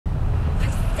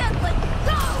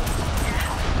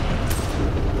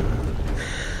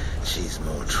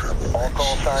trouble. All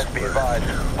call signs be advised.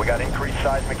 We got increased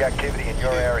seismic activity in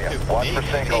your area. Watch for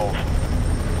sinkholes.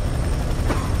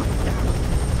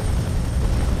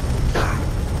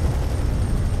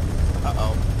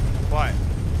 Uh-oh. What?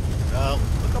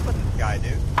 Look up at this guy,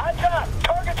 dude. Eyes up!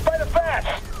 Targets by the fence!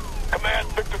 Command,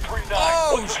 Victor 3-9.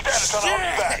 Oh, What's the status on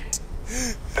evac? shit!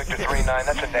 Victor 3-9,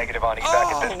 that's a negative on evac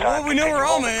at this time. Well, we know where Continue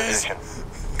Alma holding is. position.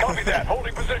 Copy that.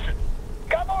 Holding position.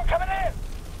 Got more coming in!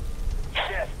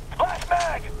 Shit! Last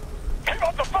mag! Keep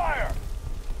up the fire!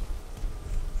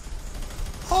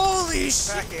 Holy Back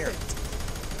shit! here.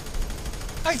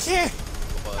 I can't.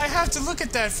 I have to look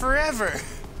at that forever.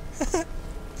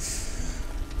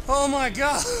 Oh my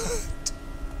god.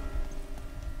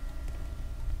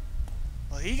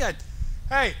 Well, he got.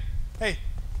 Hey,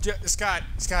 Scott.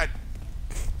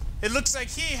 It looks like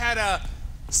he had a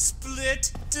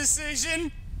split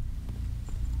decision.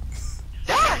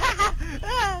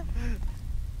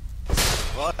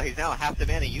 Well, he's now half the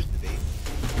man he used to be.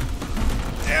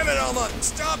 Damn it, Alma!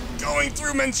 Stop going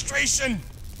through menstruation!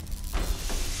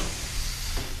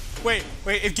 Wait,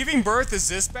 if giving birth is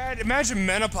this bad, imagine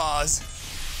menopause.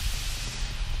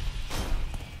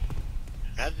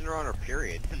 Imagine her on her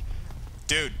period.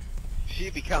 Dude. She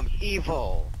becomes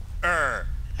evil.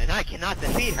 And I cannot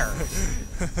defeat her.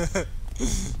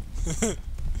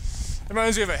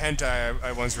 Reminds me of a hentai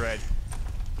I once read.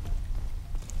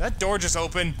 That door just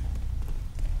opened.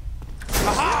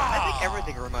 Aha!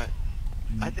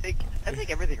 I think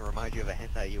everything reminds you of a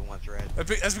hentai you once read.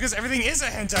 That's because everything is a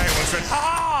hentai I once read.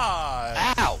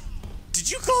 Ha! Ow! Did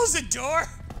you close the door?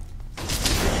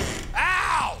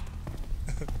 Ow!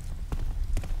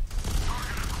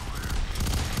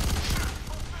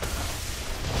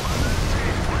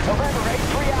 November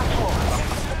 8-3 actual.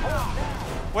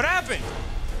 What happened?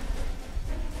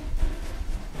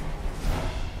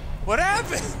 What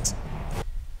happened?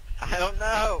 I don't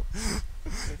know.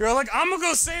 You're like, I'm gonna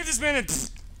go save this man and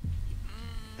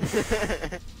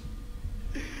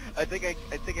I think I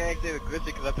activated glitch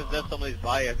because I possessed somebody's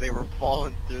body as they were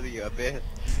falling through the abyss.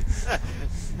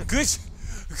 Good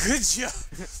job.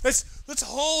 Let's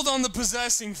hold on the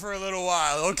possessing for a little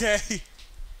while, okay?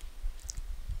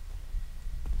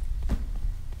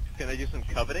 Can I do some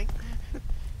coveting?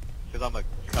 Because I'm a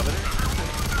coveter?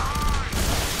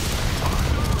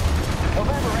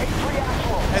 November 8-3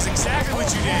 actual. That's exactly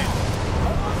what you did.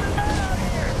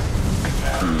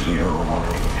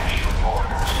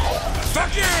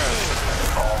 Fuck you!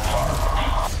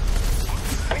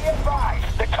 Be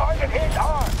advised, the target is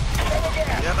armed. Say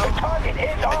again, You know, the target is I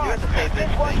do armed. have to say This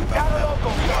this one's thing got about a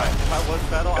local, sir. If I was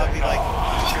metal, I'd be like,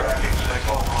 right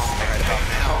about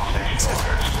now.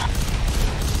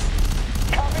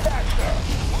 Copy that, sir.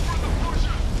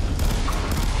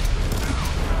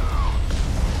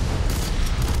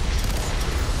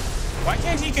 Why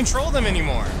can't he control them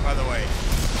anymore, by the way?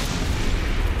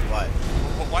 What?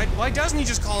 Why doesn't he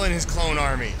just call in his clone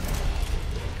army?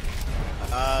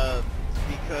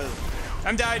 Because...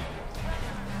 I'm died.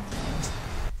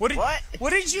 What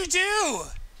did you do?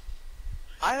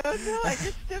 I don't know, I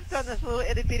just stepped on this little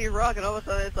itty bitty rock and all of a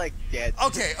sudden it's like dead.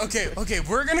 Okay,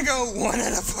 we're gonna go one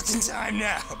at a fucking time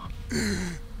now.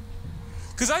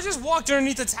 Cause I just walked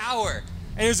underneath the tower,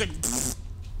 and it was like...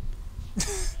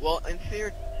 Well, in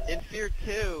Fear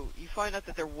 2, you find out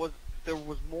that there was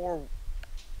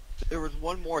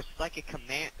one more psychic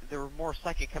there were more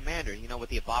psychic commanders, you know, with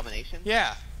the abomination?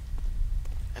 Yeah.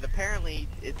 And apparently,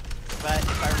 but if I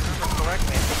remember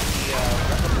correctly, I think the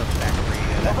replica factory,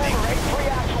 that thing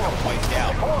got wiped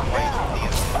out right in the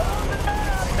end.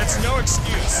 That's no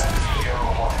excuse.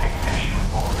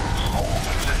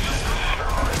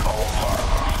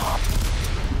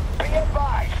 Be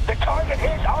advised, the target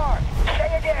is armed.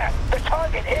 Say again, the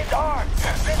target is armed.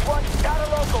 This one's not a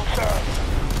local, sir.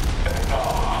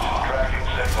 Tracking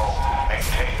signal.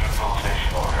 Maintain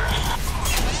utilization orders.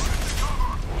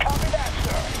 Copy that,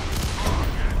 sir.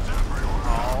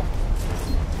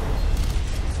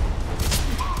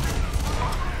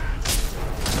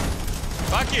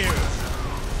 Fuck you.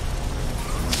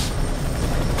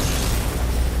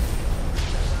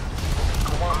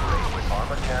 Cooperate with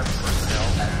Arma 10 personnel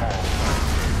at all.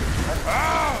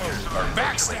 Oh!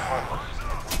 Backstab!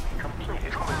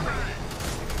 Completed quickly. A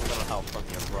little help from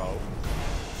you, bro.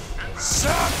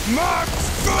 Suck my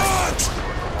foot!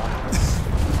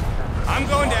 I'm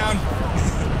going down.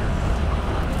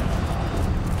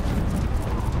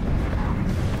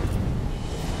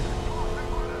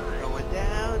 Going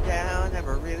down, down,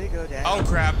 never really go down. Oh,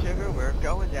 crap. Sugar, we're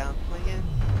going down, swinging.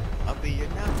 I'll be your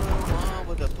number one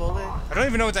with a bullet. I don't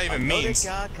even know what that even means.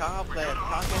 God, complex,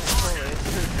 cocking and bullet.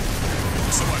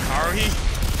 So what, Haruhi?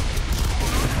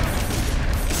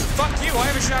 Fuck you, I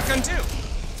have a shotgun too.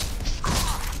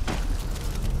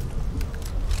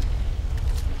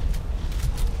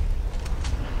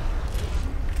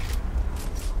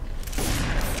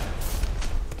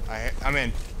 I'm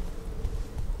in.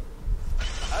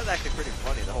 That was actually pretty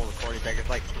funny, the whole recording back. It's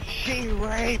like, she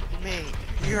raped me.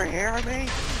 You hear me?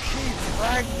 She's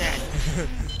pregnant.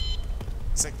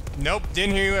 It's like, nope,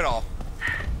 didn't hear you at all.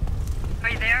 Are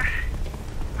you there?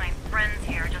 My friends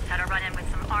here just had a run-in with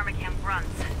some Armacam grunts.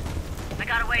 I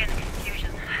got away in the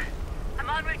confusion. I'm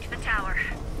en route to the tower.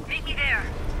 Meet me there.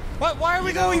 What? Why are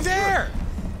we going there?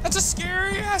 That's a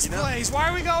scary-ass place. Why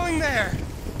are we going there?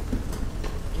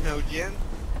 You know, Jin,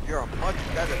 you're much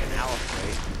better than Alice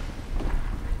Wade.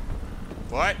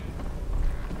 What?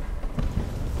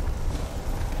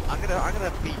 I'm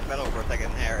gonna beat Metal for a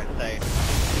second there and say, I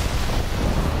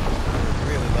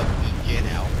really love to eat Jin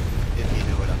out, if you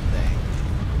know what I'm saying.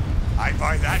 I'd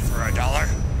buy that for $1.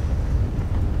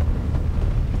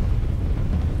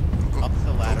 Up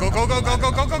the ladder. Go, go, go, go,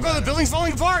 go, go, go, go! The building's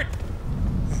falling apart!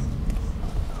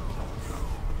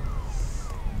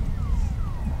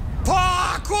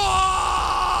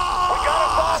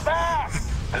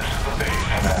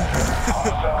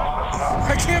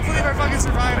 I can't believe I fucking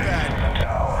survived that.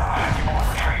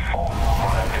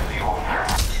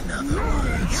 In other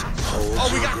words, hold Oh,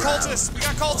 we your got ground. cultists! We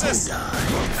got cultists!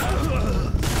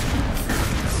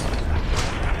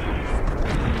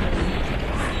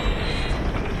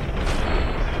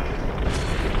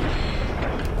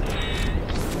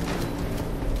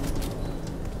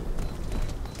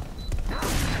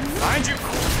 Behind you!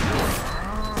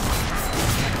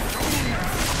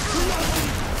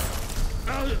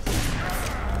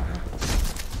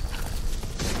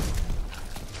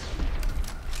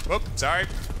 Whoop, sorry.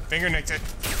 Finger nicked it.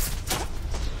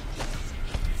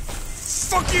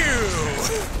 Fuck you!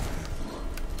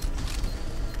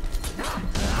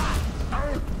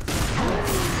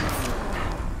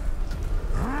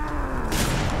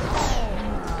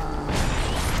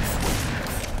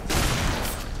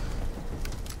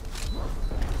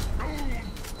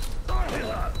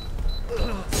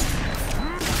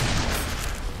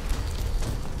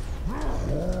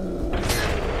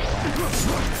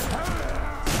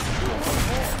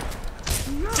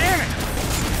 Damn it!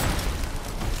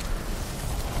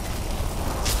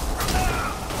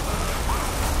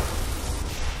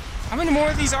 How many more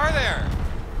of these are there?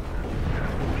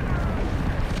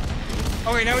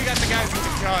 Okay, now we got the guys with the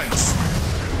guns.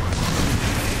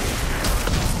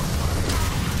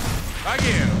 Fuck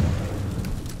you.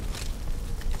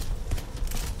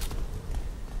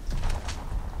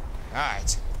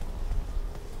 Alright.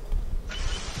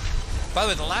 By the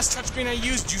way, the last touchscreen I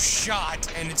used, you shot,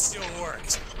 and it still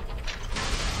worked.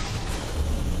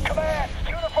 Command,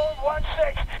 Uniform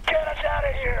 1-6, get us out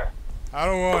of here! I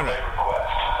don't want Delay it.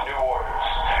 request. New orders.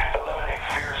 Eliminate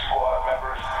Fear Squad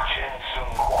members Jin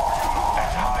Sung Kwon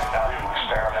and high-value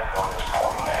experiment known as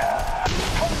Point Man.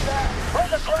 What's that?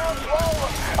 Let the ground swallow!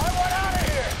 I want out of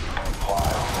here!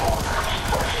 Comply with orders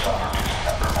or suffer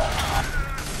dismemberment.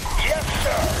 Yes,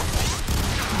 sir!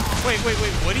 Wait,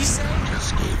 what'd he say?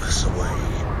 Just gave us away.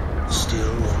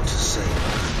 Still want to save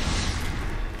us.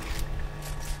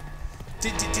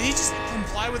 Did he just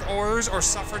comply with orders or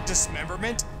suffer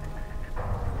dismemberment?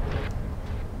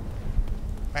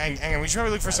 Hang on, we should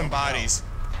probably look for some bodies.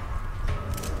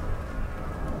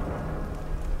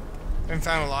 Haven't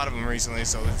found a lot of them recently,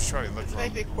 so we should probably look for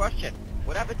That's a them. big question.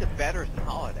 What happened to Betters and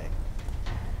Holiday?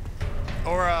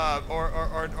 Or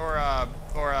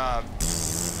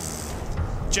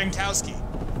Jankowski.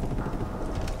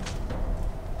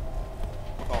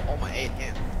 Oh, Oma ate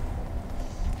him.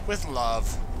 With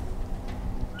love.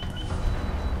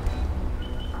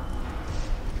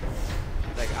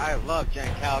 Like, I love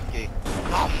Jankowski.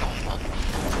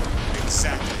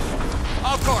 Exactly.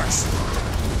 Of course.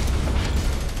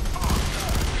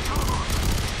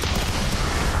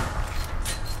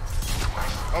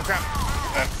 Oh crap.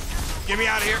 Get me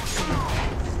out of here.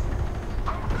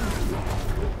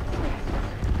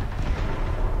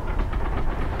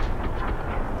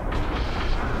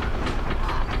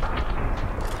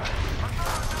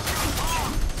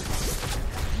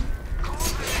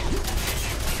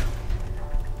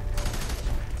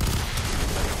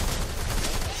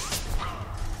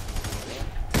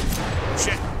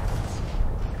 Shit.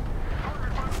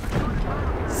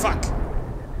 Fuck.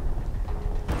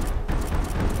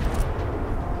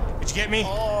 Did you get me?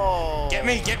 Oh. Get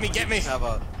me. Have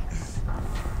a.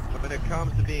 But when it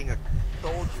comes to being a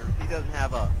soldier, he doesn't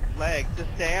have a leg to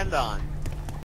stand on.